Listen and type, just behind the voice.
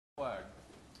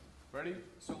Ready?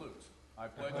 Salute. I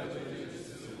pledge allegiance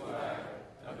to the flag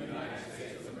of the United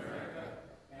States of America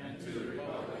and to the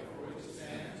republic for which it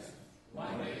stands,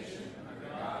 one nation under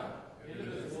God,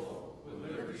 indivisible, with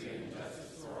liberty and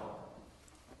justice for all.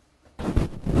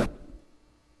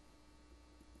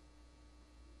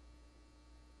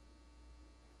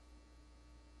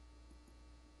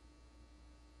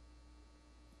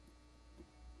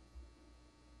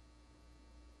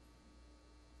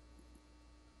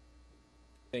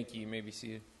 Thank you. You may be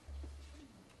seated.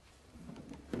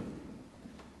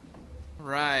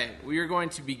 Right. We are going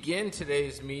to begin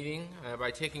today's meeting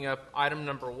by taking up item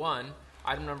number 1.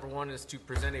 Item number 1 is to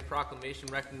present a proclamation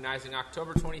recognizing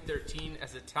October 2013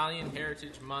 as Italian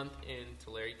Heritage Month in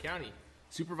Tulare County.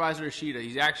 Supervisor Ishida,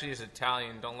 he's actually just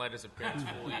Italian. Don't let his appearance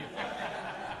fool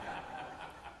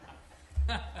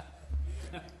you.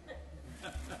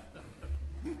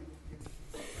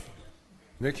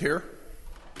 Nick here.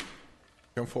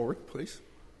 Come forward, please.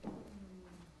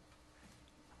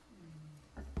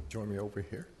 Join me over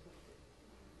here.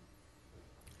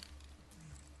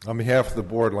 On behalf of the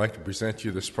board, I'd like to present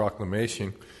you this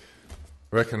proclamation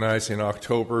recognizing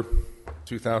October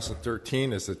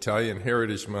 2013 as Italian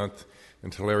Heritage Month in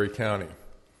Tulare County.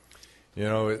 You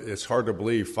know, it's hard to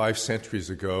believe 5 centuries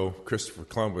ago, Christopher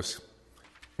Columbus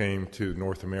came to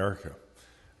North America.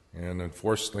 And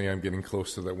unfortunately, I'm getting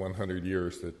close to that 100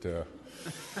 years that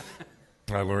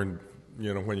I learned,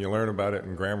 you know, when you learn about it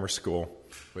in grammar school,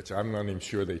 which I'm not even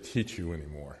sure they teach you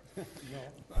anymore.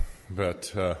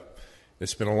 But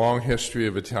it's been a long history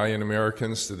of Italian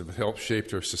Americans that have helped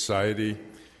shape our society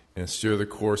and steer the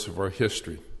course of our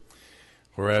history.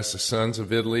 Whereas the Sons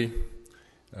of Italy,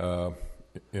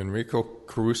 Enrico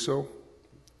Caruso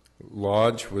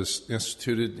Lodge was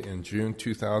instituted in June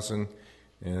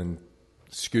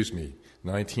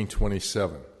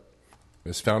 1927. It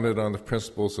was founded on the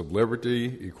principles of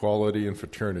liberty, equality, and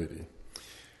fraternity.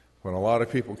 When a lot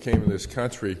of people came to this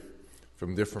country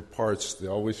from different parts, they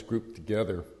always grouped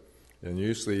together, and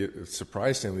usually,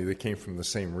 surprisingly, they came from the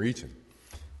same region.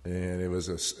 And it was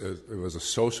a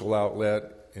social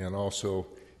outlet, and also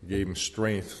gave them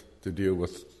strength to deal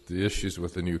with the issues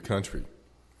with the new country.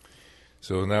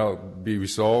 So now be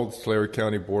resolved, Tulare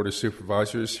County Board of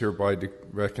Supervisors hereby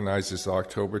recognizes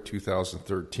October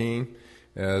 2013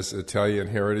 as Italian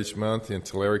Heritage Month in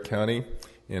Tulare County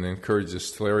and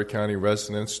encourages Tulare County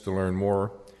residents to learn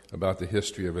more about the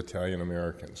history of Italian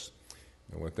Americans.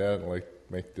 And with that, I'd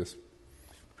like to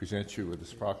present you with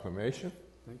this proclamation.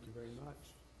 Thank you very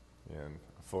much. And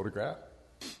a photograph.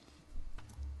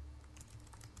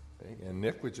 Okay. And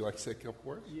Nick, would you like to say a couple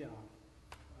words? Yeah.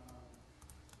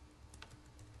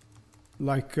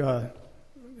 Like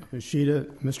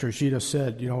Mr. Ishida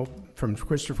said, you know, from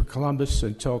Christopher Columbus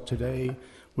until today,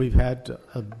 we've had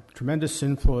a tremendous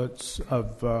influx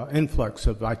of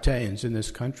Italians in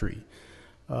this country.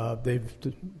 They've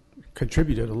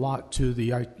contributed a lot to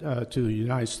the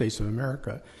United States of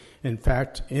America. In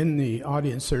fact, in the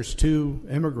audience, there's 2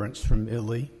 immigrants from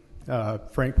Italy,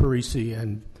 Frank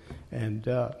Parisi and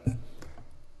I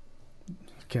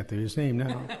can't think of his name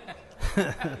now.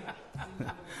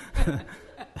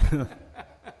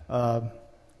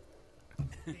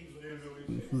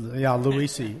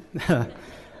 Luisi.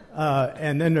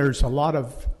 And then there's a lot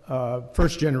of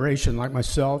first generation, like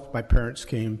myself. My parents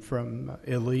came from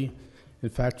Italy, in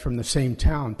fact, from the same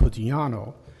town,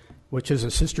 Putignano, which is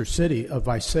a sister city of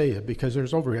Vaisea, because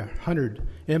there's over 100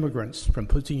 immigrants from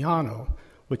Putignano,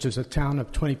 which is a town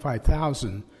of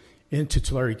 25,000, into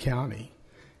Tulare County.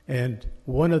 And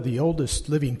one of the oldest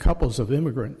living couples of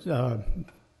immigrants,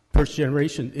 first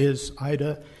generation, is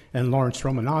Ida and Lawrence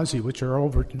Romanazzi, which are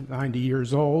over 90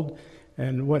 years old,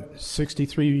 and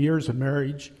 63 years of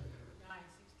marriage?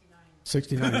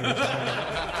 69 years of marriage.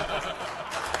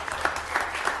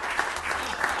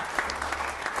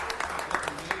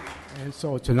 And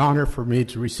so it's an honor for me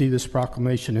to receive this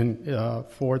proclamation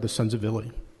for the Sons of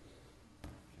Italy.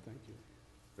 Thank you.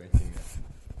 Thank you, Nick.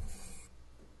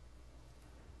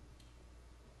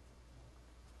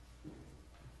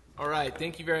 All right,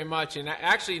 thank you very much. And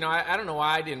actually, you know, I don't know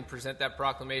why I didn't present that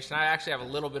proclamation. I actually have a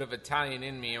little bit of Italian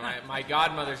in me. My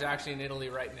godmother's actually in Italy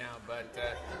right now, but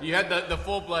you had the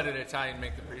full-blooded Italian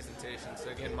make the presentation.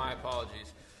 So again, my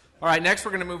apologies. All right, next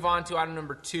we're going to move on to item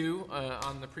number 2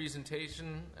 on the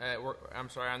presentation.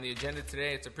 On the agenda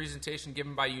today. It's a presentation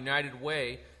given by United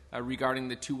Way regarding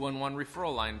the 211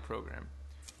 referral line program.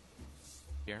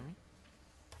 Jeremy,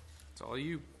 it's all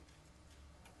you.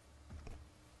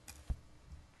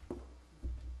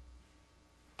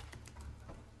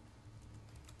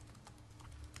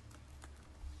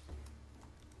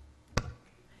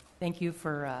 Thank you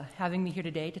for having me here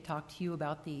today to talk to you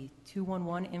about the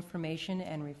 211 information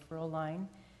and referral line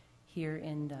here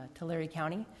in Tulare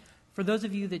County. For those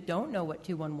of you that don't know what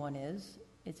 211 is,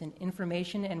 it's an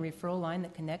information and referral line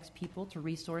that connects people to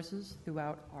resources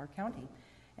throughout our county.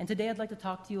 And today I'd like to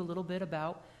talk to you a little bit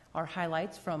about our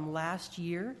highlights from last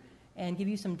year and give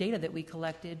you some data that we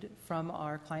collected from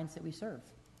our clients that we serve.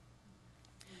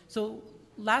 So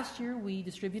last year we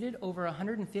distributed over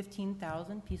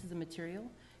 115,000 pieces of material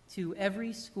to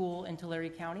every school in Tulare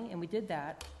County, and we did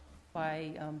that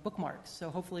by bookmarks. So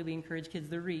hopefully we encourage kids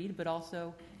to read, but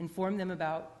also inform them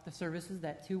about the services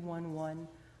that 211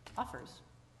 offers.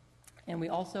 And we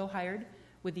also hired,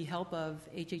 with the help of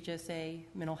HHSA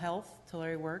Mental Health,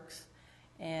 Tulare Works,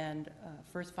 and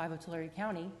First Five of Tulare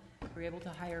County, we were able to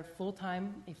hire a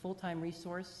full-time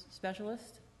resource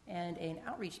specialist and an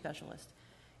outreach specialist.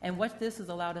 And what this has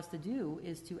allowed us to do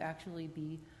is to actually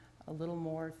be a little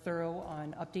more thorough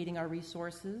on updating our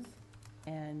resources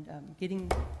and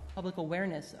getting public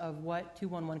awareness of what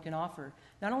 211 can offer,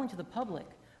 not only to the public,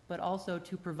 but also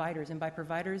to providers. And by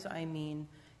providers, I mean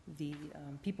the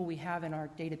people we have in our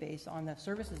database on the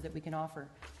services that we can offer,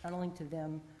 not only to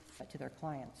them, but to their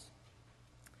clients.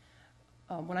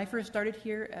 When I first started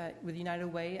here with United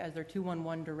Way as their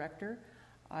 211 director,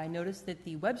 I noticed that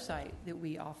the website that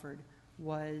we offered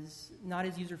was not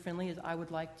as user-friendly as I would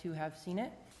like to have seen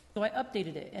it. So I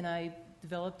updated it, and I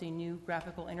developed a new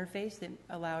graphical interface that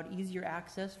allowed easier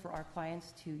access for our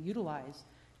clients to utilize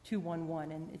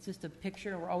 211. And it's just a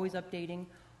picture. We're always updating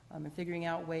and figuring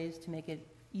out ways to make it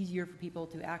easier for people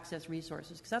to access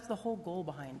resources, because that's the whole goal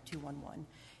behind 211,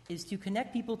 is to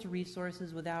connect people to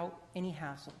resources without any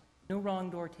hassle. No wrong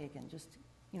door taken. Just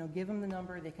give them the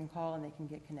number, they can call, and they can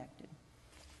get connected.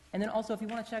 And then also, if you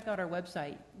want to check out our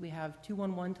website, we have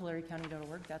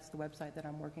 211tularecounty.org. That's the website that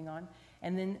I'm working on.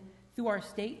 And then through our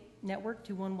state network,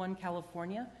 211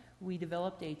 California, we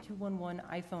developed a 211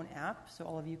 iPhone app, so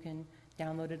all of you can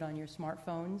download it on your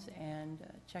smartphones and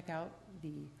check out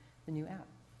the new app.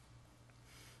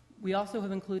 We also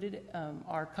have included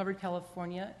our Covered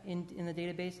California in the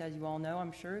database. As you all know,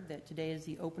 I'm sure, that today is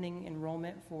the opening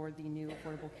enrollment for the new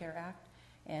Affordable Care Act.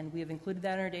 And we have included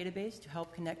that in our database to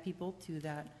help connect people to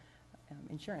that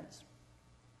insurance.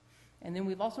 And then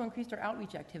we've also increased our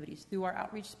outreach activities. Through our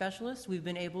outreach specialists, we've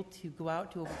been able to go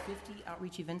out to over 50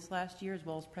 outreach events last year, as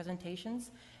well as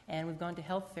presentations. And we've gone to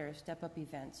health fairs, step-up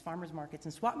events, farmers markets,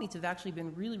 and swap meets have actually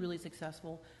been really, really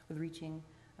successful with reaching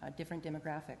different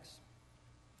demographics.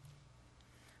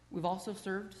 We've also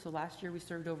served, so last year we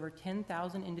served over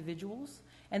 10,000 individuals.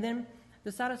 And then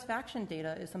the satisfaction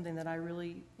data is something that I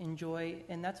really enjoy,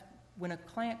 and that's when a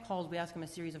client calls, we ask them a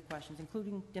series of questions,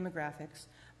 including demographics,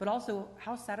 but also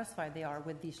how satisfied they are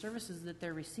with the services that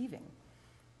they're receiving.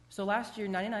 So last year,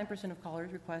 99% of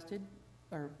callers requested,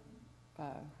 or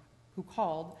who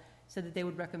called, said that they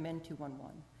would recommend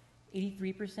 211.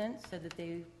 83% said that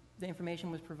the information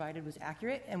was provided was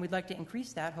accurate, and we'd like to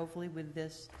increase that, hopefully, with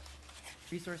this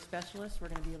resource specialist. We're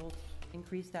going to be able to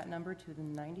increase that number to the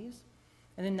 90s.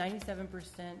 And then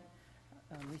 97%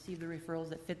 receive the referrals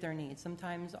that fit their needs.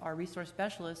 Sometimes our resource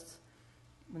specialists,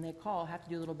 when they call, have to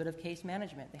do a little bit of case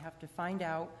management. They have to find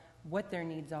out what their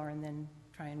needs are and then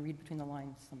try and read between the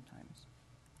lines sometimes.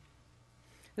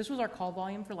 This was our call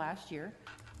volume for last year.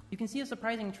 You can see a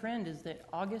surprising trend is that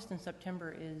August and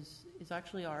September is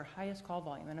actually our highest call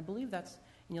volume. And I believe that's,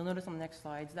 and you'll notice on the next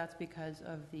slides, that's because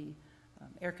of the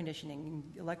air conditioning,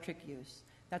 electric use.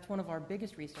 That's one of our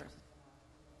biggest resources.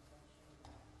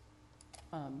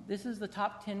 This is the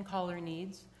top 10 caller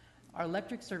needs. Our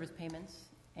electric service payments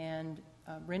and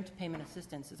rent payment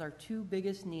assistance is our two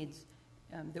biggest needs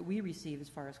that we receive as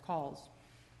far as calls.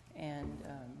 And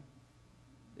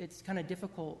it's kind of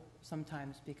difficult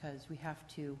sometimes because we have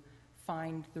to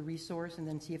find the resource and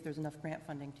then see if there's enough grant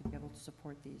funding to be able to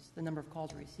support the number of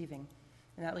calls we're receiving.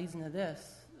 And that leads into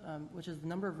this, which is the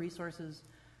number of resources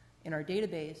in our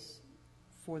database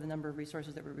for the number of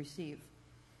resources that we receive.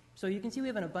 So you can see we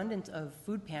have an abundance of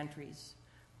food pantries,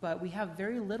 but we have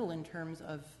very little in terms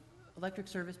of electric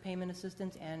service payment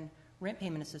assistance and rent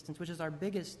payment assistance, which is our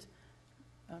biggest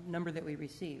number that we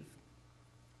receive.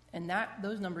 And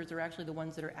those numbers are actually the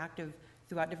ones that are active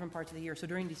throughout different parts of the year. So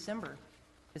during December,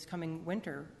 this coming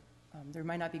winter, there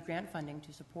might not be grant funding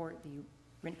to support the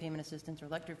rent payment assistance or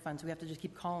electric funds. We have to just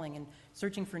keep calling and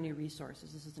searching for new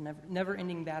resources. This is a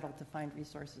never-ending battle to find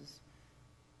resources.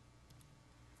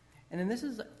 And then this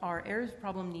is our errors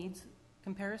problem needs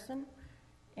comparison.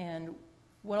 And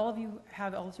what all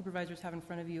the supervisors have in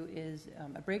front of you is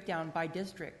a breakdown by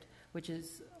district, which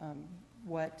is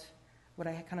what what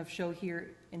I kind of show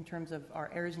here in terms of our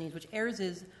AIRS needs, which AIRS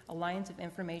is Alliance of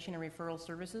Information and Referral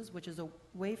Services, which is a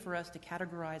way for us to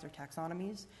categorize our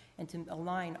taxonomies and to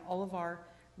align all of our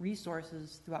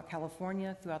resources throughout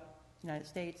California, throughout the United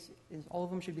States. All of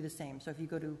them should be the same. So if you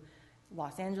go to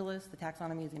Los Angeles, the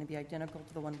taxonomy is going to be identical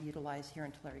to the one we utilize here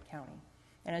in Tulare County.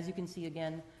 And as you can see,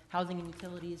 again, housing and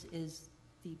utilities is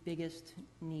the biggest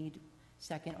need,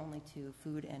 second only to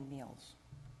food and meals.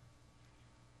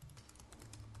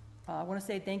 I want to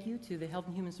say thank you to the Health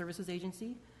and Human Services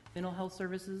Agency, Mental Health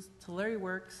Services, Tulare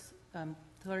Works,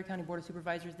 Tulare County Board of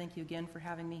Supervisors. Thank you again for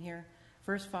having me here.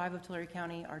 First Five of Tulare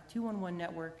County, our 211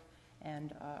 network,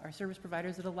 and our service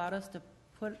providers that allowed us to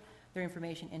put their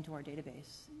information into our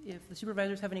database. If the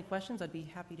supervisors have any questions, I'd be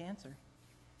happy to answer.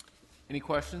 Any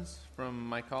questions from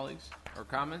my colleagues or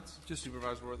comments? Just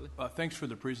Supervisor Worthley. Thanks for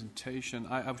the presentation.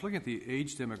 I was looking at the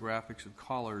age demographics of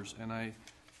callers, and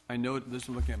I know this is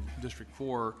looking at District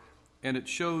 4, and it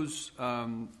shows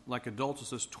like adults, it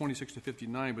says 26 to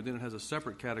 59, but then it has a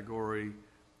separate category,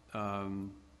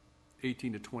 18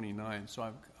 to 29.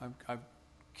 So I'm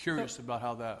curious about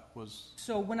how that was.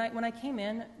 So when I came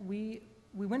in, we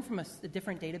went from a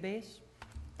different database,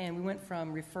 and we went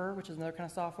from Refer, which is another kind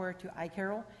of software, to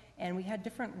iCarol, and we had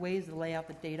different ways to lay out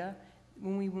the data.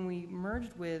 When we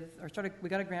merged with, or started, we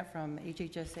got a grant from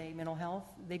HHSA Mental Health.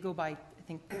 They go by, I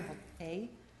think, called A,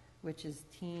 which is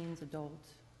teens,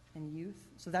 adults, and youth.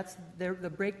 So that's the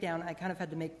breakdown. I kind of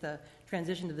had to make the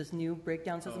transition to this new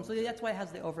breakdown system. So that's why it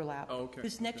has the overlap. Oh, okay.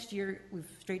 This next year, we've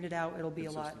straightened it out. It'll be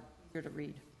a lot easier to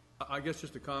read. I guess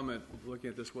just a comment, looking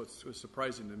at this, what's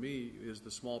surprising to me is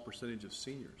the small percentage of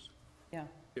seniors. Yeah.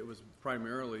 It was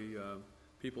primarily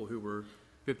people who were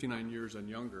 59 years and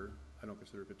younger. I don't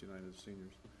consider 59 as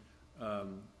seniors.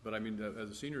 But I mean, as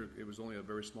a senior, it was only a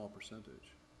very small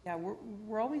percentage. Yeah,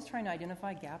 we're always trying to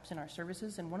identify gaps in our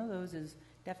services, and one of those is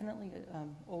definitely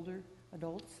older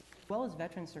adults, as well as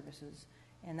veteran services.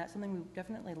 And that's something we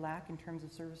definitely lack in terms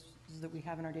of services that we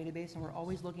have in our database, and we're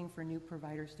always looking for new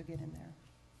providers to get in there.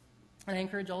 And I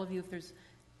encourage all of you, if there's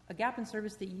a gap in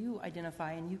service that you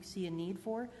identify and you see a need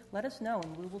for, let us know,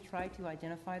 and we will try to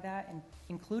identify that and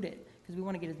include it, because we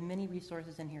want to get as many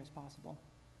resources in here as possible.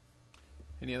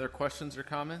 Any other questions or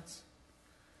comments?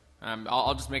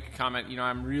 I'll just make a comment. You know,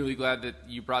 I'm really glad that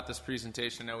you brought this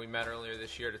presentation. I know we met earlier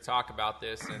this year to talk about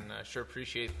this, and sure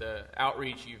appreciate the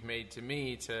outreach you've made to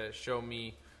me to show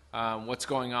me what's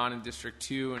going on in District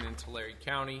 2 and in Tulare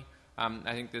County.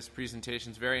 I think this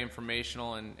presentation is very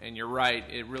informational, and you're right.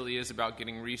 It really is about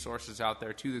getting resources out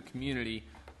there to the community.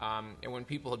 And when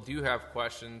people do have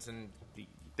questions and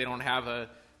they don't have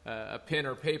a pen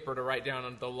or paper to write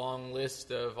down the long list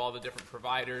of all the different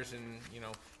providers and, you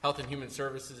know, health and human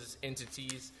services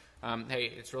entities,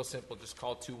 hey, it's real simple. Just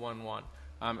call 211,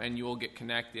 and you will get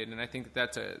connected. And I think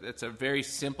that's a very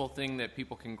simple thing that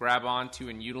people can grab onto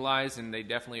and utilize, and they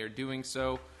definitely are doing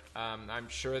so. I'm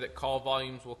sure that call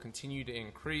volumes will continue to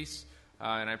increase,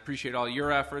 and I appreciate all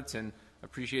your efforts and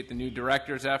appreciate the new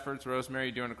director's efforts. Rosemary,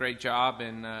 you're doing a great job,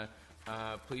 and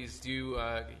please do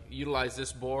utilize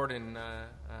this board and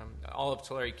all of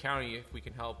Tulare County if we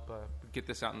can help get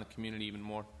this out in the community even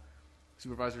more.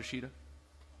 Supervisor Ishida?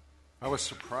 I was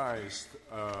surprised.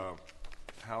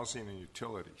 Housing and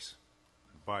utilities,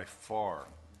 by far,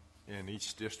 in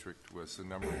each district was the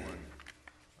number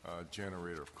one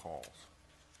generator of calls.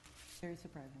 Very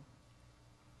surprising.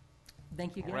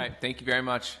 Thank you again. All right. Thank you very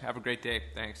much. Have a great day.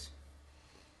 Thanks.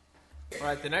 All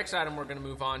right. The next item we're going to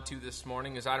move on to this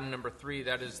morning is item number 3.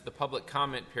 That is the public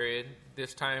comment period.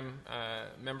 This time,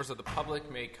 members of the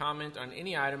public may comment on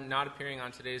any item not appearing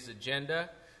on today's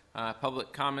agenda.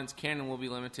 Public comments can and will be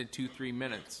limited to 3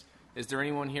 minutes. Is there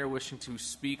anyone here wishing to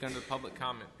speak under the public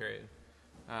comment period?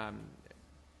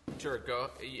 Sure, go.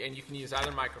 And you can use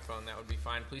either microphone. That would be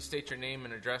fine. Please state your name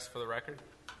and address for the record.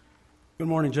 Good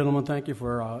morning, gentlemen. Thank you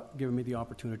for giving me the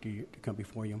opportunity to come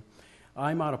before you.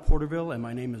 I'm out of Porterville, and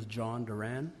my name is John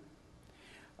Duran.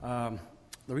 The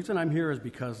reason I'm here is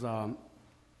because on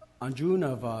June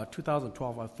of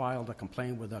 2012, I filed a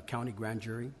complaint with the county grand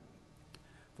jury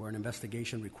for an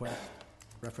investigation request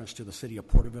reference to the city of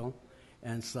Porterville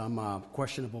and some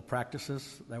questionable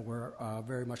practices that were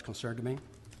very much concerned to me.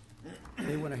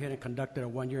 They went ahead and conducted a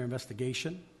 1-year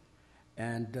investigation,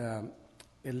 and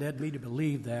it led me to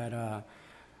believe that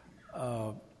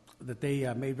that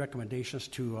they made recommendations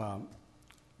to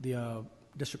the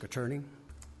district attorney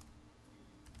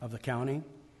of the county.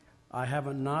 I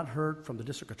have not heard from the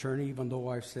district attorney, even though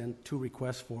I've sent 2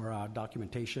 requests for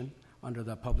documentation under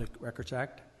the Public Records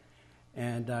Act.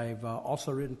 And I've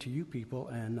also written to you people,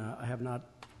 and I have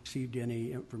not received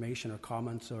any information or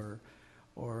comments or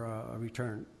a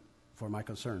return for my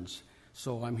concerns.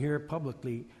 So I'm here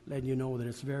publicly letting you know that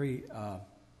it's very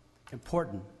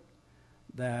important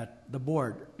that the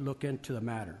board look into the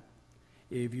matter.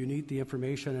 If you need the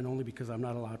information, and only because I'm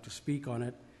not allowed to speak on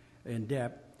it in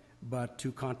depth, but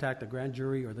to contact the grand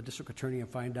jury or the district attorney and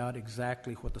find out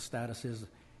exactly what the status is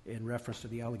in reference to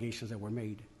the allegations that were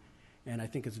made. And I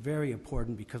think it's very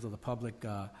important because of the public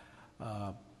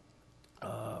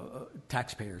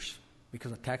taxpayers,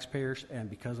 because of taxpayers and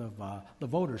because of the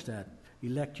voters that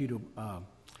elect you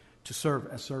to serve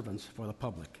as servants for the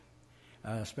public.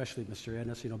 Especially Mr.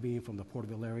 Ennis, being from the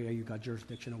Porterville area, you got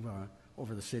jurisdiction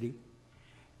over the city.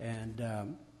 And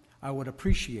I would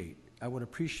appreciate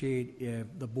if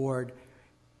the board,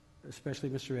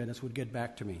 especially Mr. Ennis, would get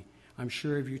back to me. I'm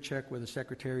sure if you check with the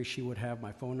secretary, she would have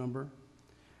my phone number.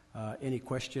 Any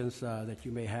questions that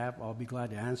you may have, I'll be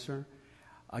glad to answer.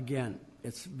 Again,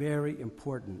 it's very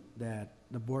important that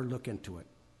the board look into it,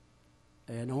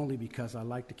 and only because I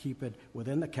like to keep it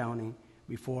within the county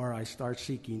before I start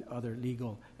seeking other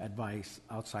legal advice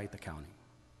outside the county.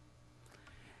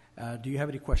 Do you have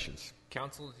any questions?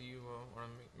 Counsel, do you want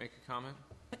to make a comment?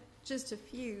 Just a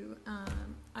few.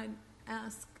 I'd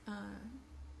ask,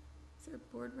 is there a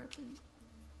board representative?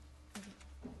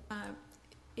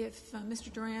 If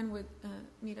Mr. Duran would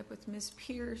meet up with Ms.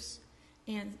 Pierce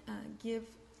and give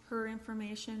her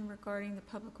information regarding the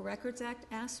Public Records Act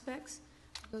aspects.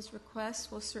 Those requests,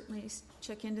 we'll certainly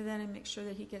check into that and make sure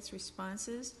that he gets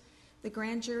responses. The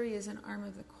grand jury is an arm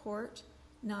of the court,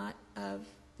 not of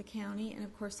the county, and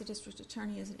of course the district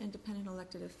attorney is an independent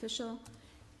elected official.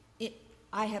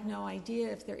 I have no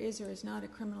idea if there is or is not a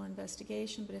criminal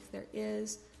investigation, but if there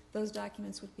is, those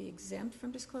documents would be exempt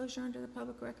from disclosure under the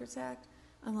Public Records Act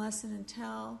unless and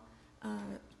until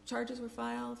charges were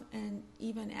filed, and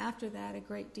even after that, a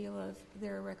great deal of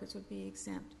their records would be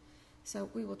exempt. So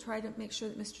we will try to make sure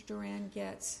that Mr. Duran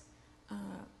gets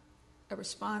a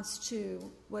response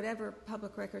to whatever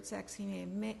Public Records Act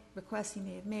requests he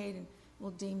may have made, and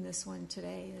we'll deem this one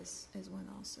today as one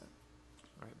also.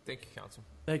 All right. Thank you, Counsel.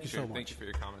 Thank you so much. Thank you for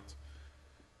your comments.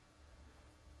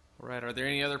 All right. Are there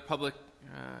any other public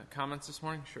comments this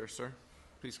morning? Sure, sir.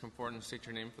 Please come forward and state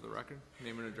your name for the record,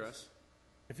 name and address.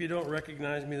 If you don't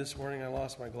recognize me this morning, I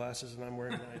lost my glasses and I'm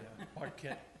wearing my Clark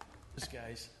Kent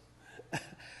disguise.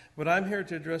 But I'm here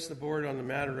to address the board on the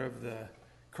matter of the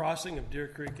crossing of Deer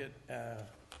Creek at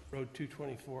Road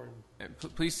 224.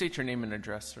 Please state your name and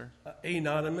address, sir.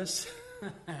 Anonymous,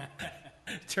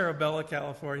 Terabella,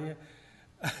 California.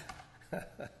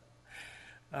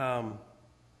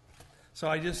 So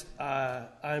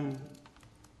I'm,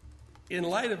 in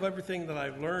light of everything that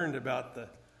I've learned about the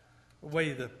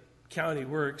way the county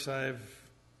works, I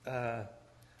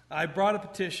brought a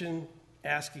petition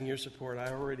asking your support.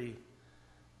 I already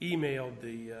emailed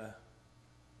the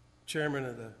chairman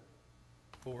of the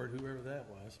board, whoever that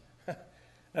was.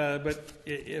 But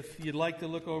if you'd like to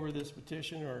look over this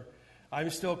petition, or I'm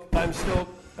still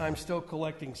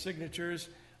collecting signatures.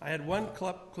 I had one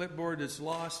clipboard that's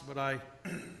lost, but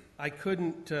I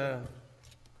couldn't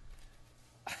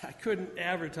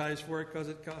advertise for it because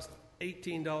it cost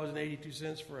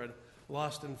 $18.82 for a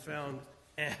lost and found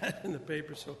ad in the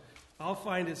paper. So I'll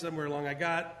find it somewhere along. I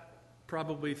got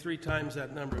probably 3 times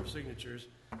that number of signatures,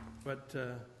 but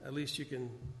at least you can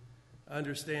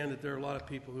understand that there are a lot of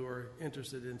people who are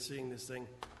interested in seeing this thing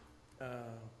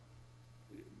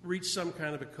reach some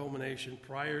kind of a culmination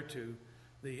prior to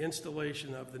the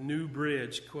installation of the new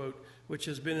bridge, quote, which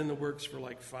has been in the works for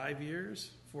like 5 years,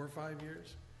 4 or 5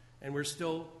 years, and we're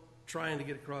still trying to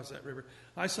get across that river.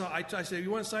 I said,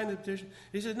 you want to sign the petition?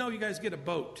 He said, no, you guys get a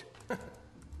boat.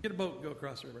 Get a boat and go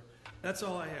across the river. That's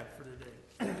all I have for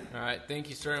today. All right, thank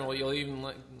you, sir. And we'll even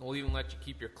let you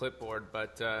keep your clipboard.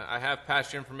 But I have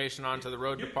passed your information on to the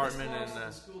road department. It's and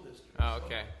the school district. Oh,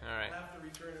 okay, all right. I'll have to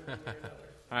return it one way or another.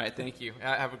 All right, thank you.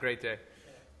 Have a great day.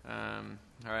 All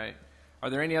right. Are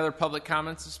there any other public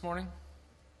comments this morning?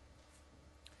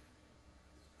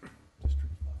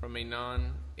 From a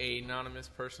non-anonymous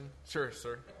person? Sure,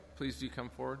 sir. Please do come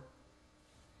forward.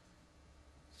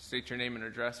 State your name and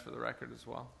address for the record as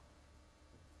well.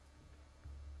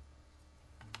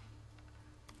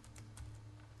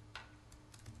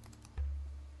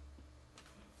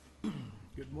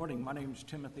 Good morning. My name is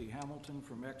Timothy Hamilton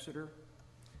from Exeter,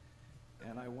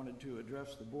 and I wanted to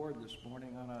address the board this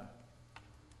morning on a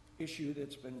issue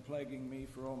that's been plaguing me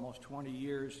for almost 20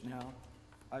 years now.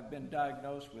 I've been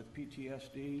diagnosed with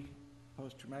PTSD,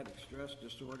 post-traumatic stress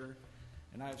disorder,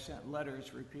 and I've sent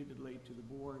letters repeatedly to the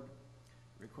board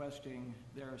requesting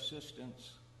their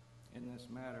assistance in this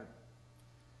matter.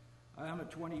 I am a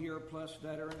 20-year-plus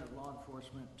veteran of law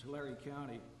enforcement in Tulare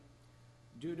County.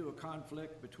 Due to a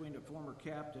conflict between a former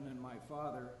captain and my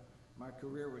father, my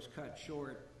career was cut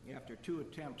short after 2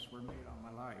 attempts were made on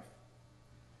my life.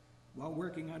 While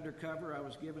working undercover, I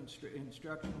was given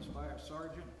instructions by a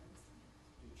sergeant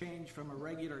to change from a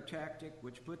regular tactic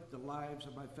which put the lives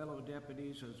of my fellow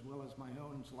deputies as well as my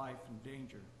own life in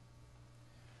danger.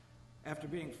 After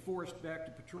being forced back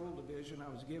to Patrol Division, I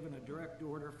was given a direct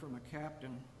order from a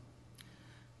captain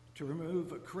to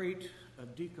remove a crate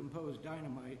of decomposed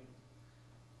dynamite.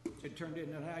 It turned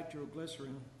into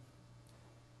nitroglycerin,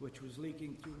 which was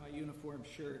leaking through my uniform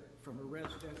shirt from a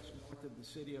residence north of the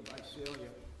city of Visalia.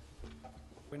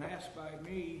 When asked by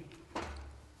me,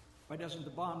 why doesn't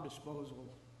the bomb disposal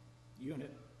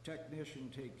unit technician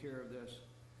take care of this,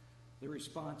 the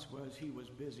response was he was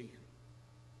busy.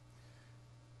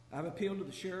 I've appealed to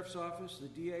the Sheriff's Office, the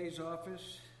DA's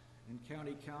office, and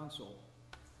County Council.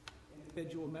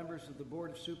 Individual members of the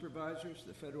Board of Supervisors,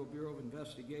 the Federal Bureau of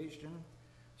Investigation,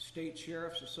 State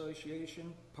Sheriff's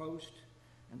Association, Post,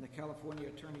 and the California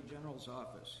Attorney General's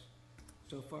office.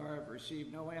 So far, I've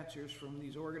received no answers from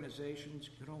these organizations.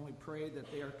 Can only pray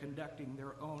that they are conducting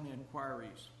their own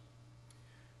inquiries.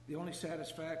 The only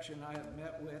satisfaction I have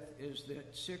met with is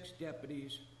that 6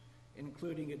 deputies,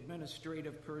 including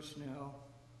administrative personnel,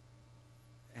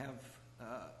 have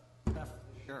left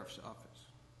the Sheriff's Office.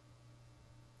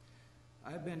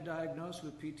 I've been diagnosed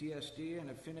with PTSD and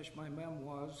have finished my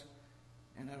memoirs,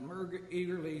 and I'm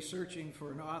eagerly searching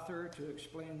for an author to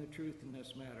explain the truth in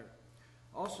this matter.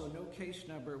 Also, no case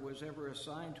number was ever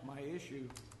assigned to my issue,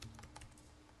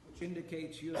 which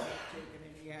indicates you have not taken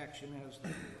any action as the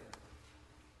Bureau.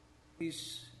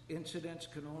 These incidents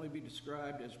can only be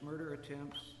described as murder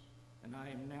attempts, and I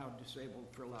am now disabled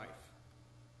for life.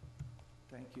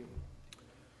 Thank you.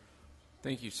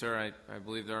 Thank you, sir. I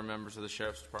believe there are members of the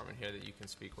Sheriff's Department here that you can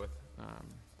speak with.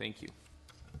 Thank you.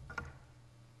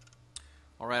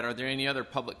 All right, are there any other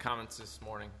public comments this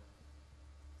morning?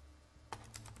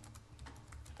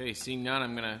 Okay, seeing none,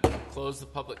 I'm going to close the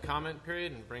public comment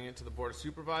period and bring it to the Board of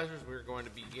Supervisors. We're going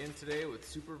to begin today with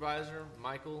Supervisor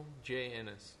Michael J.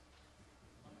 Ennis.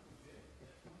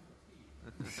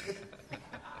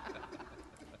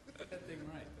 That thing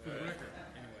right, for the record.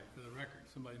 Anyway, for the record,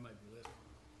 somebody might be listening.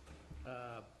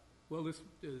 Well,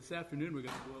 this afternoon we're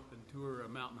going to go up and tour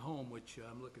Mountain Home, which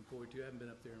I'm looking forward to. I haven't been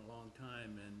up there in a long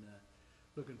time, and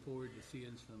looking forward to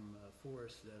seeing some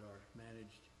forests that are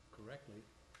managed correctly,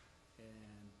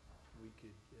 and we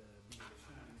could be a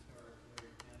shining star for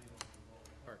Larry County along the Ball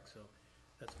Park. So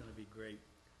that's going to be great.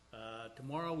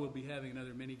 Tomorrow we'll be having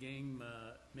another mini gang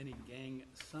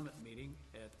summit meeting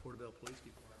at the Porterville Police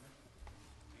Department,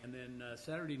 and then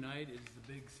Saturday night is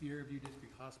the big Sierra View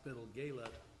District Hospital Gala,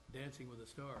 Dancing with the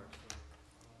Stars. So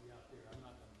I'll be out there. I'm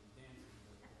not going to be dancing,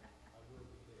 but I will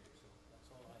be there. So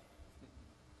that's all I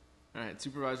have. All right,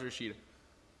 Supervisor Ishida.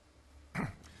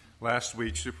 Last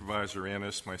week, Supervisor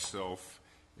Ennis, myself,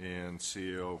 and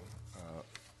CEO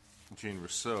Gene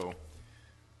Rousseau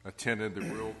attended the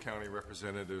Rural County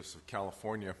Representatives of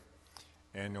California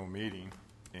annual meeting,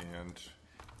 and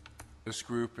this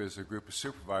group is a group of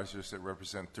supervisors that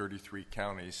represent 33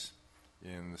 counties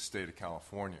in the state of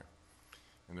California.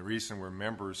 And the reason we're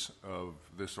members of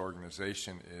this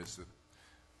organization is that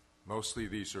mostly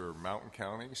these are mountain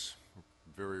counties,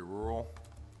 very rural,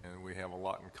 and we have a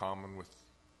lot in common with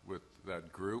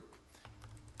that group.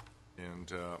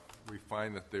 And we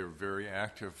find that they're very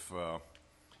active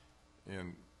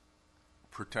in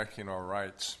protecting our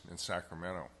rights in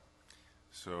Sacramento.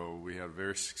 So we had a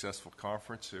very successful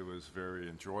conference. It was very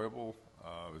enjoyable,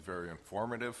 it was very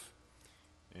informative,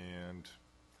 and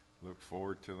look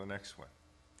forward to the next one.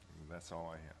 And that's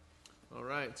all I have. All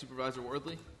right, Supervisor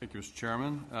Wardley. Thank you, Mr.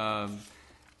 Chairman.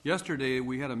 Yesterday,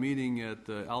 we had a meeting at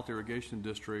the Alta Irrigation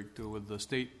District with the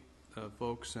state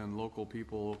folks and local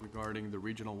people regarding the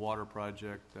regional water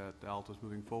project that Alta is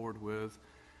moving forward with.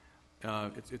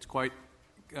 It's quite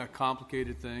a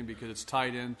complicated thing because it's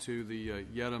tied into the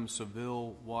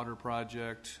Yedem-Seville water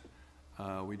project.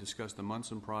 We discussed the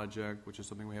Munson project, which is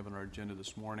something we have on our agenda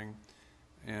this morning.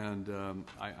 And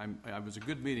it was a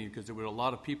good meeting because there were a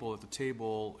lot of people at the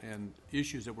table and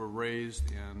issues that were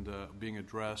raised and being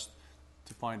addressed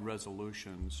to find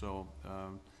resolution. So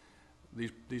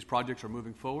these projects are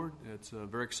moving forward. It's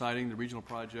very exciting. The regional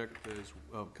project is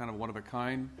kind of one of a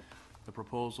kind. The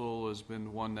proposal has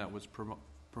been one that was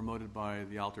promoted by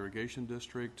the Alta Irrigation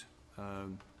District.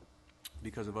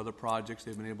 Because of other projects,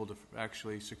 they've been able to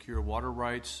actually secure water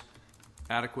rights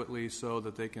adequately so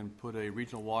that they can put a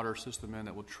regional water system in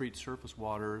that will treat surface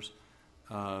waters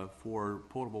for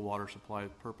potable water supply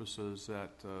purposes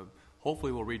that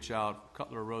hopefully will reach out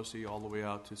Cutler Rossi all the way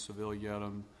out to Seville,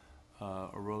 Yedem,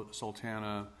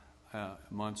 Sultana,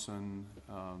 Munson,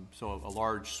 so a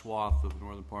large swath of the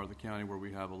northern part of the county where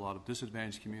we have a lot of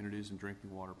disadvantaged communities and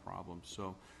drinking water problems. So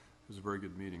it was a very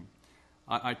good meeting.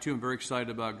 I too am very excited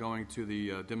about going to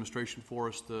the demonstration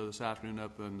forest this afternoon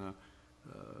up in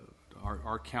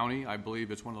our county. I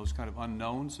believe it's one of those kind of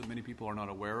unknowns that many people are not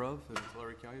aware of in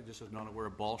Tulare County, just as not aware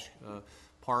of Balch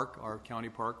Park, our county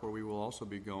park, where we will also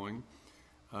be going.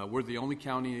 We're the only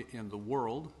county in the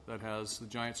world that has the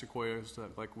giant sequoias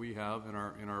like we have in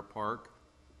our park.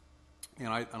 And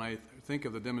I think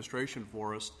of the demonstration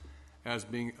forest as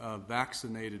being a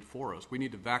vaccinated forest. We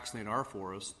need to vaccinate our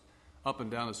forest up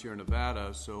and down the Sierra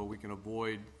Nevada so we can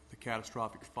avoid the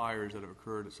catastrophic fires that have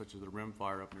occurred, such as the Rim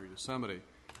Fire up near Yosemite.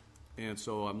 And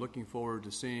so I'm looking forward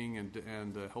to seeing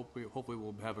and hopefully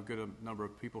we'll have a good number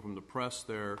of people from the press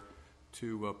there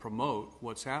to promote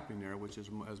what's happening there, which is,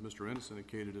 as Mr. Ennis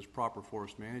indicated, is proper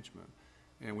forest management.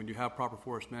 And when you have proper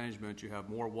forest management, you have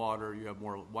more water, you have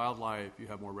more wildlife, you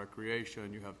have more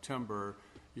recreation, you have timber,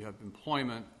 you have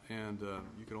employment, and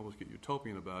you can almost get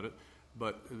utopian about it.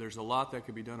 But there's a lot that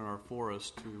can be done in our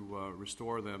forests to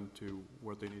restore them to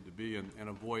what they need to be and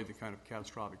avoid the kind of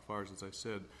catastrophic fires, as I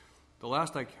said. The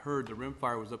last I heard, the Rim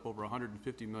Fire was up over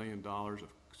 $150 million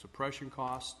of suppression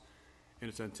costs, and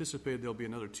it's anticipated there'll be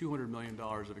another $200 million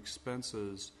of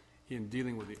expenses in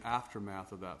dealing with the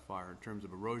aftermath of that fire in terms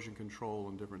of erosion control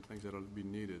and different things that will be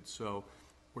needed. So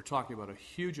we're talking about a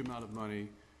huge amount of money.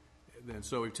 And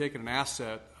so we've taken an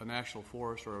asset, a national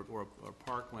forest or a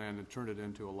parkland, and turned it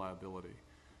into a liability.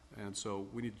 And so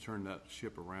we need to turn that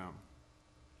ship around.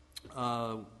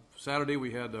 Saturday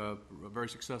we had a very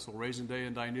successful Raisin Day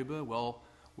in Dinuba,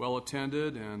 well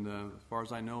attended, and as far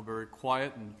as I know, very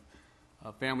quiet and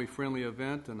a family-friendly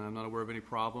event, and I'm not aware of any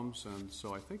problems. And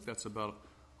so I think that's about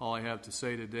all I have to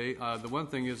say today. The one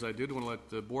thing is I did want to let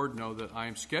the board know that I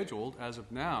am scheduled, as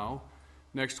of now,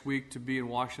 next week to be in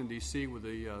Washington, D.C. with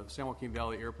the San Joaquin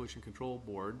Valley Air Pollution Control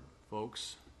Board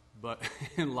folks. But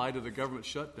in light of the government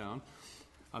shutdown,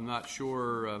 I'm not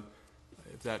sure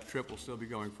if that trip will still be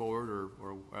going forward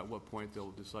or at what point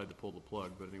they'll decide to pull the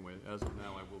plug. But anyway, as of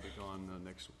now, I will be gone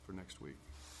for next week.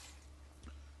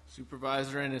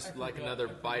 Supervisor Ennis would like another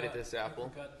bite at this apple. I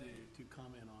forgot to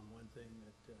comment on one thing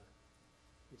that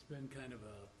it's been kind of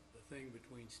a thing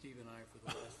between Steve and I for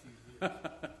the last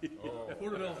few years.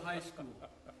 Porterville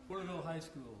High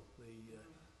School, the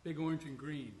Big Orange and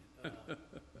Green,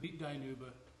 beat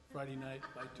Dinuba Friday night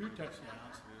by 2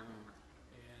 touchdowns.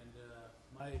 And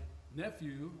my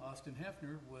nephew, Austin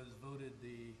Hefner, was voted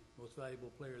the most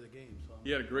valuable player of the game. So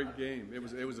he had a great game. It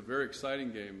was a very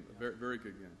exciting game, a very, very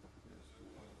good game.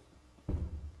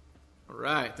 All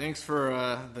right. Thanks for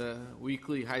the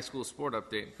weekly high school sport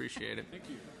update. Appreciate it. Thank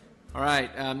you. All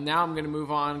right. Now I'm going to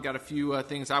move on. Got a few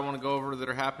things I want to go over that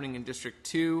are happening in District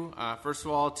 2. First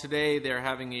of all, today they're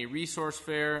having a resource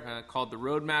fair called the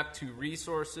Roadmap to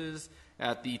Resources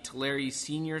at the Tulare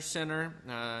Senior Center.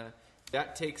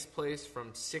 That takes place from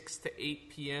 6 to 8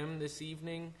 p.m. this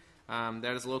evening.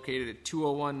 That is located at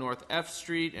 201 North F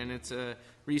Street, and it's a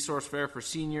resource fair for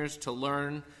seniors to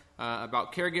learn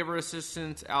about caregiver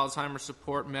assistance, Alzheimer's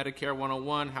support, Medicare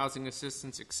 101, housing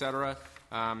assistance, etc.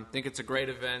 I think it's a great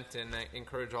event, and I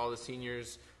encourage all the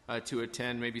seniors to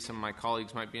attend. Maybe some of my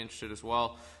colleagues might be interested as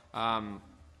well.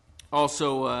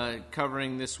 Also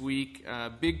covering this week,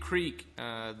 Big Creek,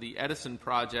 the Edison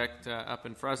Project up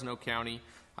in Fresno County,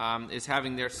 is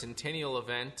having their centennial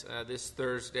event this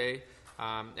Thursday.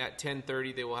 At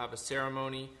 10:30, they will have a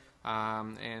ceremony.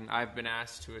 And I've been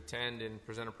asked to attend and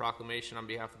present a proclamation on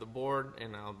behalf of the board,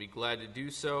 and I'll be glad to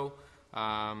do so.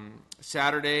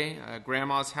 Saturday,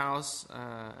 Grandma's House,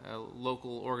 a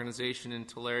local organization in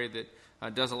Tulare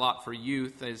that does a lot for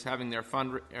youth, is having their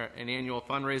an annual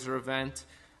fundraiser event.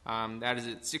 That is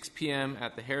at 6 p.m.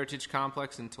 at the Heritage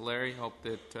Complex in Tulare. Hope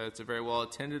that it's a very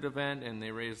well-attended event, and they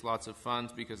raise lots of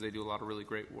funds because they do a lot of really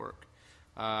great work.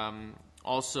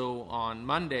 Also on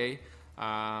Monday,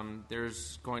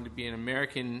 there's going to be an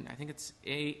American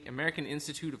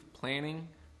Institute of Planning.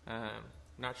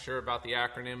 Not sure about the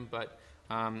acronym, but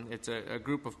it's a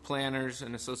group of planners,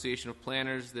 an association of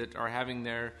planners that are having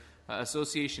their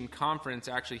association conference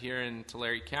actually here in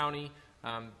Tulare County.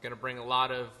 Going to bring a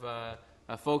lot of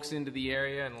folks into the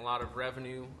area and a lot of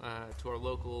revenue to our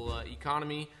local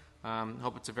economy.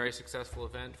 Hope it's a very successful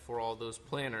event for all those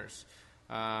planners.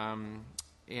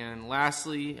 And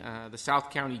lastly, the South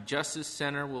County Justice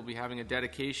Center will be having a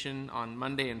dedication on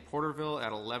Monday in Porterville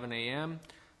at 11 a.m.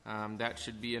 That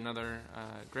should be another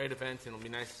great event, and it'll be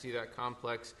nice to see that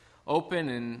complex open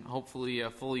and hopefully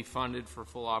fully funded for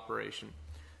full operation.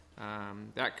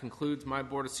 That concludes my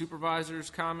Board of Supervisors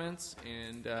comments,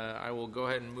 and I will go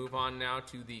ahead and move on now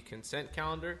to the consent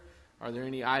calendar. Are there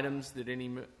any items that any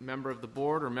member of the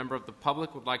board or member of the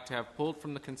public would like to have pulled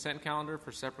from the consent calendar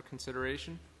for separate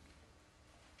consideration?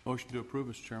 Motion to approve,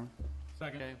 Mr. Chairman.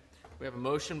 Second. Okay. We have a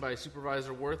motion by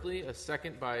Supervisor Worthley, a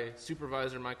second by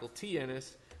Supervisor Michael T.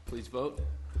 Ennis. Please vote.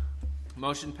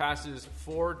 Motion passes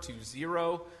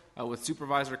 4-0, with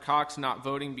Supervisor Cox not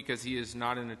voting because he is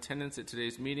not in attendance at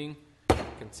today's meeting.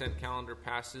 Consent calendar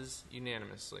passes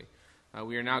unanimously.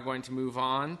 We are now going to move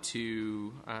on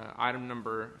to item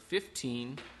number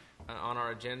 15 on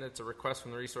our agenda. It's a request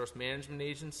from the Resource Management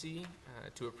Agency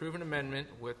to approve an amendment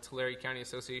with Tulare County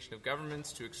Association of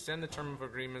Governments to extend the term of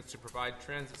agreements to provide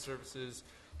transit services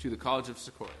to the College of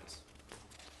Sequoias.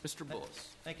 Mr. Bullis.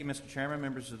 Thank you, Mr. Chairman,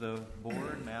 members of the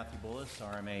board. Matthew Bullis,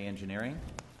 RMA Engineering.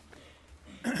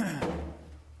 What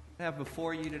I have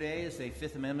before you today is a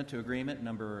Fifth Amendment to Agreement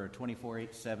number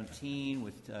 24817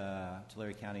 with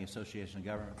Tulare County Association of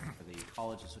Governments for the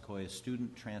College of Sequoia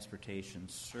Student Transportation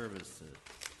Services.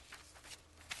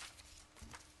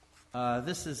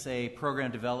 This is a program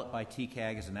developed by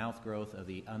TCAG as an outgrowth of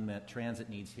the Unmet Transit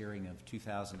Needs hearing of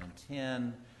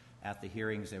 2010. At the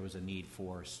hearings, there was a need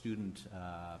for student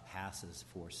passes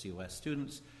for COS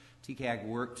students. TCAG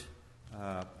worked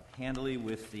handily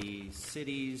with the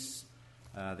cities,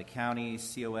 the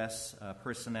counties, COS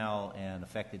personnel, and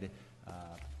affected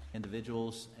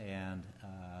individuals, and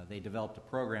they developed a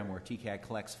program where TCAG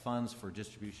collects funds for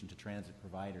distribution to transit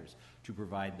providers to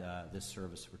provide this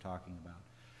service we're talking about.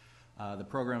 The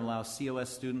program allows COS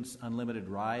students unlimited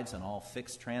rides on all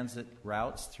fixed transit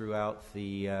routes throughout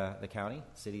the county,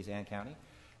 cities and county,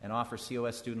 and offers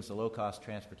COS students a low-cost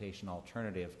transportation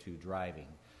alternative to driving.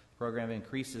 The program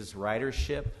increases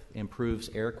ridership, improves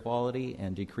air quality,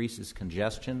 and decreases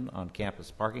congestion on campus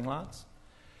parking lots.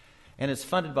 And it's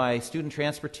funded by student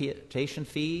transportation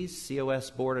fees,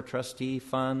 COS Board of Trustee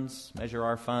funds, Measure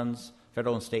R funds,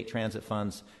 federal and state transit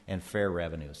funds, and fare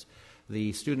revenues.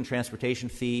 The student transportation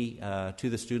fee to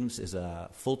the students is a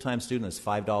full-time student is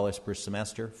 $5 per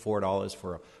semester, $4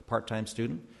 for a part-time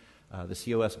student. The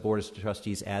COS Board of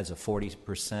Trustees adds a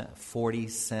 40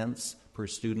 cents per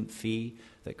student fee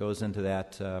that goes into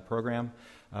that program.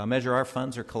 Measure R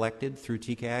funds are collected through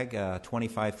TCAG,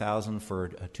 $25,000 for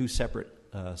two separate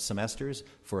semesters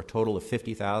for a total of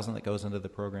 $50,000 that goes into the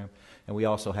program. And we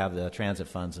also have the transit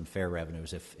funds and fare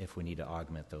revenues if we need to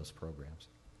augment those programs.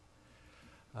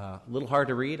 A little hard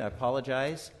to read, I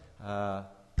apologize.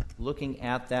 Looking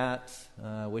at that,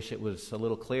 I wish it was a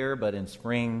little clearer, but in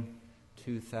spring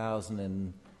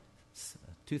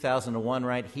 2001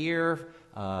 right here,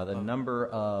 the number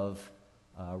of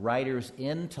riders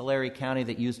in Tulare County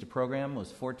that used the program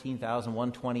was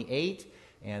 14,128,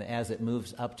 and as it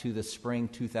moves up to the spring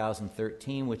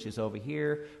 2013, which is over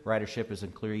here, ridership has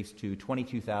increased to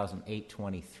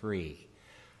 22,823.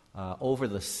 Over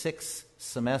the 6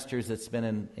 semesters it's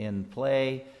been in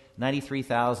play,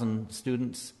 93,000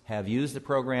 students have used the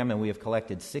program, and we have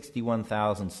collected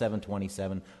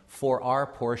 61,727 for our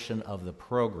portion of the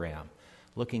program.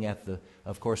 Looking at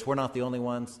of course, we're not the only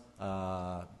ones.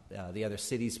 The other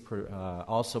cities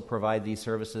also provide these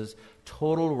services.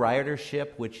 Total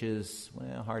ridership, which is,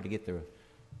 hard to get there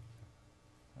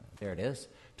it is.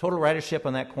 Total ridership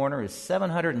on that corner is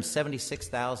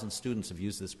 776,000 students have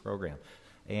used this program.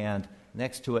 And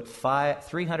next to it,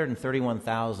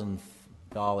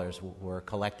 $331,000 were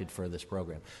collected for this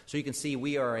program. So you can see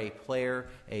we are a player,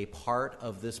 a part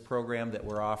of this program that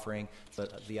we're offering,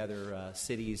 but the other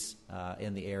cities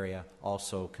in the area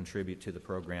also contribute to the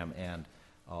program and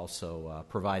also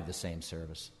provide the same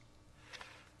service.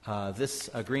 This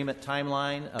agreement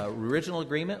timeline, original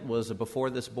agreement was before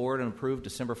this board and approved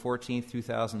December 14th,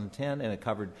 2010, and it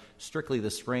covered strictly the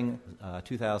spring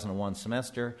 2001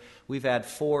 semester. We've had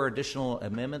 4 additional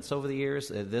amendments over the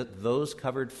years. Those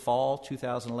covered fall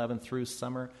 2011 through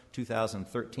summer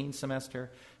 2013 semester.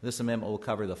 This amendment will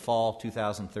cover the fall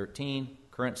 2013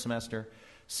 current semester,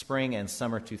 spring and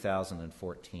summer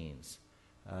 2014s.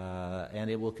 And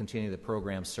it will continue the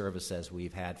program service as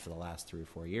we've had for the last 3 or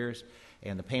 4 years.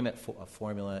 And the payment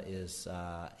formula is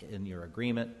in your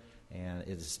agreement, and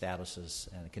it establishes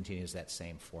and continues that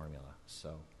same formula.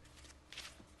 So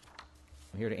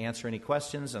I'm here to answer any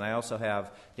questions, and I also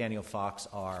have Daniel Fox,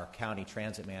 our county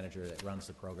transit manager that runs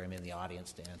the program, in the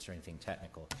audience to answer anything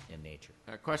technical in nature.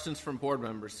 Questions from board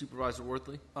members. Supervisor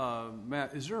Worthley?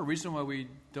 Matt, is there a reason why we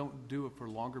don't do it for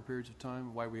longer periods of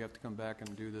time? Why we have to come back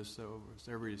and do this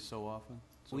every so often?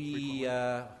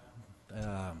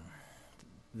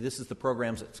 This is the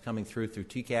programs that's coming through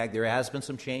TCAG. There has been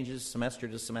some changes semester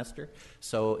to semester,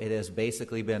 so it has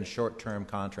basically been short-term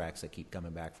contracts that keep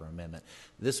coming back for amendment.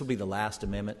 This will be the last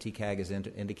amendment TCAG is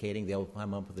indicating. They'll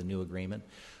come up with a new agreement.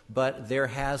 But there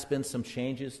has been some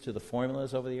changes to the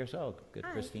formulas over the years. Oh, good,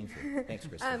 Hi. Christine. Thanks,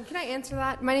 Christine. Can I answer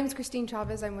that? My name is Christine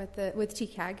Chavez. I'm with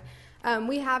TCAG.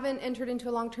 We haven't entered into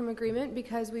a long-term agreement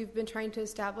because we've been trying to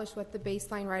establish what the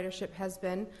baseline ridership has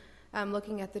been.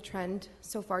 Looking at the trend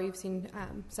so far, you've seen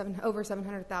over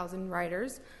 700,000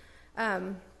 riders.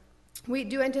 We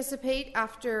do anticipate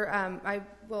after, I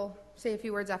will say a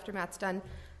few words after Matt's done,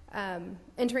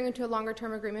 entering into a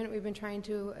longer-term agreement. We've been trying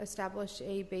to establish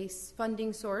a base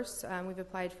funding source. We've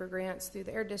applied for grants through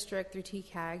the Air District, through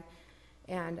TCAG,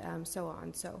 and so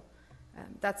on. So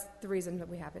that's the reason that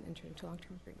we haven't entered into a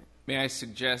long-term agreement. May I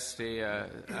suggest a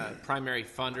primary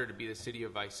funder to be the city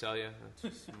of Visalia?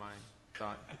 That's just my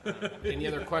thought. Any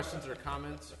other questions or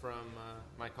comments from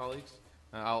my colleagues?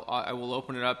 I will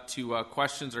open it up to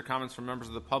questions or comments from members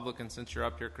of the public, and since you're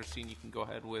up here, Christine, you can go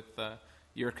ahead with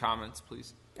your comments,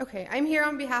 please. Okay, I'm here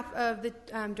on behalf of the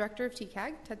director of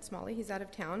TCAG, Ted Smalley. He's out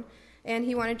of town, and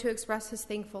he wanted to express his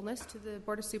thankfulness to the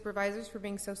Board of Supervisors for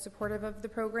being so supportive of the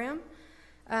program.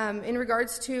 In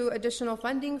regards to additional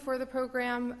funding for the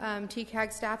program,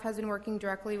 TCAG staff has been working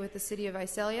directly with the City of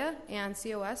Visalia and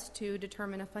COS to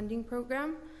determine a funding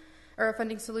program or a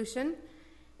funding solution.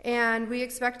 And we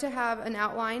expect to have an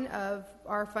outline of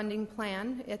our funding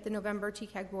plan at the November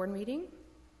TCAG board meeting.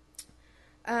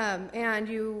 And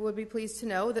you would be pleased to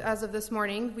know that as of this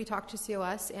morning, we talked to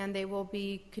COS and they will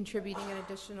be contributing an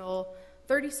additional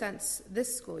 30 cents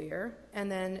this school year,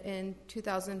 and then in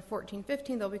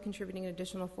 2014-15 they'll be contributing an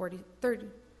additional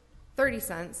 30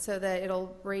 cents, so that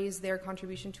it'll raise their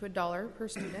contribution to $1 per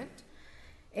student.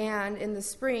 And in the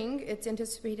spring, it's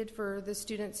anticipated for the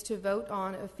students to vote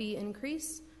on a fee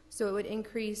increase, so it would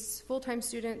increase full-time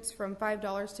students from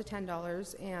 $5 to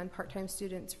 $10 and part-time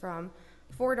students from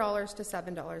 $4 to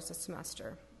 $7 a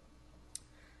semester.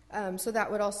 So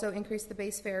that would also increase the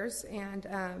base fares,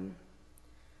 and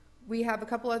we have a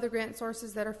couple other grant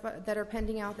sources that are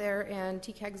pending out there, and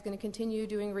TCAG is going to continue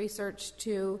doing research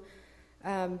to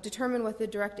determine what the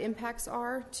direct impacts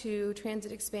are to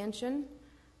transit expansion,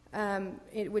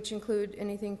 which include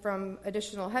anything from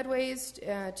additional headways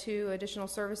to additional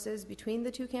services between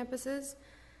the two campuses.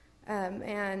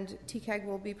 And TCAG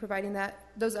will be providing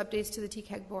those updates to the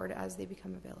TCAG board as they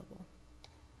become available.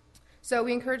 So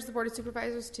we encourage the Board of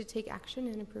Supervisors to take action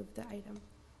and approve the item.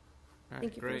 Right,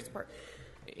 Thank you for your support.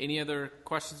 Any other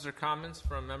questions or comments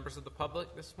from members of the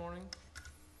public this morning?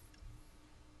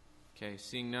 Okay,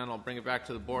 seeing none, I'll bring it back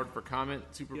to the board for comment.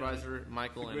 Supervisor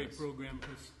Michael Ennis. It's a great program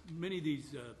because many of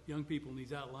these young people in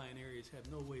these outlying areas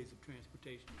have no ways of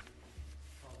transportation.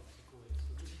 So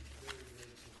this is very, very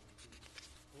simple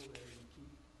to hold there and keep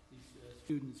these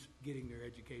students getting their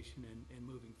education and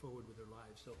moving forward with their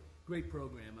lives. So great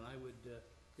program, and I would, if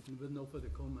with no further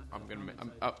comment,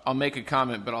 I'll make a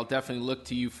comment, but I'll definitely look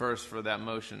to you first for that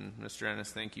motion, Mr.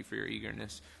 Ennis. Thank you for your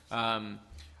eagerness.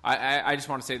 I just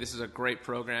want to say this is a great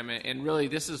program, and really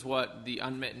this is what the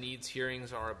unmet needs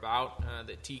hearings are about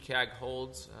that TCAG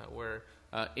holds, where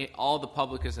all the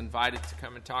public is invited to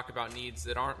come and talk about needs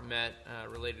that aren't met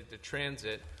related to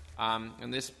transit.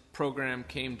 And this program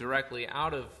came directly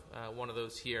out of one of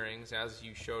those hearings, as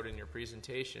you showed in your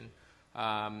presentation.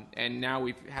 And now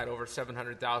we've had over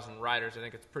 700,000 riders. I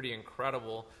think it's pretty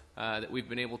incredible that we've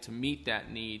been able to meet that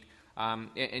need.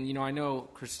 And you know, I know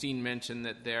Christine mentioned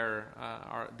that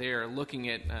they're looking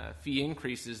at fee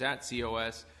increases at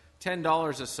COS,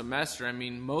 $10 a semester. I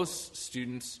mean, most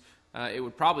students, it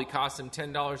would probably cost them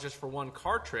 $10 just for one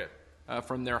car trip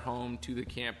from their home to the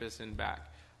campus and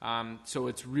back. So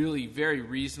it's really very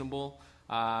reasonable.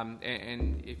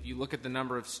 And if you look at the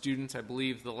number of students, I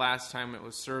believe the last time it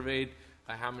was surveyed,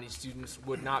 how many students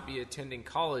would not be attending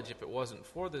college if it wasn't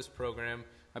for this program.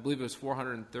 I believe it was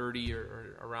 430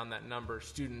 or around that number of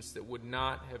students that would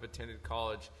not have attended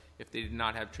college if they did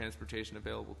not have transportation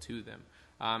available to them.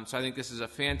 So I think this is a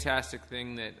fantastic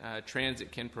thing that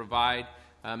transit can provide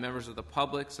members of the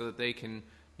public so that they can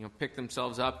pick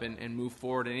themselves up and move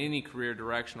forward in any career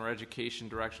direction or education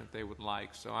direction that they would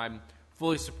like. So I'm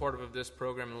fully supportive of this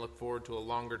program and look forward to a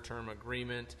longer-term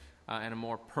agreement and a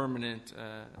more permanent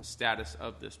status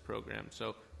of this program.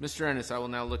 So, Mr. Ennis, I will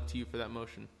now look to you for that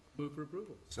motion. Move for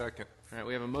approval. Second. All right,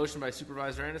 we have a motion by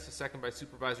Supervisor Ennis, a second by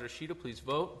Supervisor Ishida. Please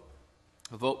vote.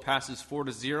 The vote passes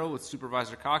 4-0 with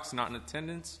Supervisor Cox not in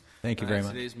attendance. Thank you very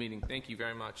much. Today's meeting. Thank you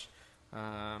very much.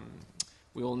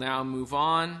 We will now move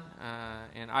on,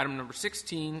 and item number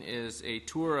 16 is a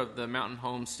tour of the Mountain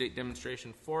Home State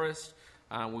Demonstration Forest.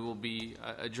 We will be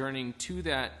adjourning to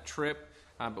that trip,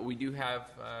 but we do have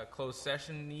closed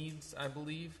session needs, I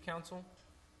believe, Council?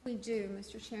 We do,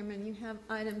 Mr. Chairman. You have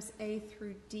items A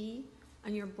through D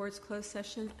on your board's closed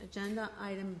session agenda.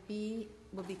 Item B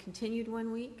will be continued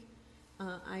 1 week.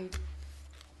 I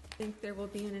think there will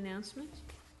be an announcement.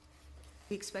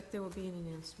 We expect there will be an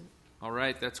announcement. All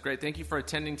right, that's great. Thank you for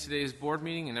attending today's board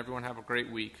meeting, and everyone have a great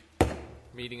week.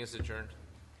 Meeting is adjourned.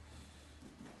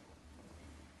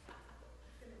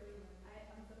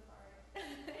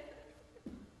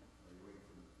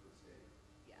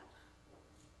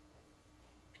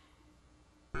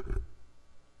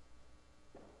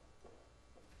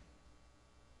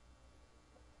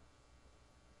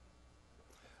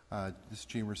 This is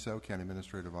Gene Rousseau, County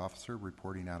Administrative Officer,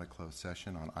 reporting out of closed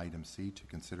session on item C to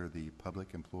consider the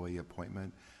public employee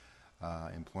employment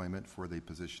for the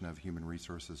position of Human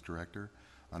Resources Director.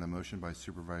 On a motion by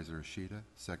Supervisor Ishida,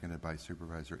 seconded by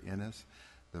Supervisor Ennis,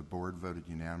 the board voted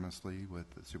unanimously with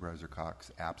Supervisor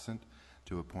Cox absent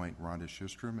to appoint Rhonda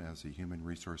Schustrom as the Human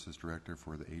Resources Director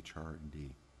for the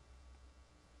HR&D.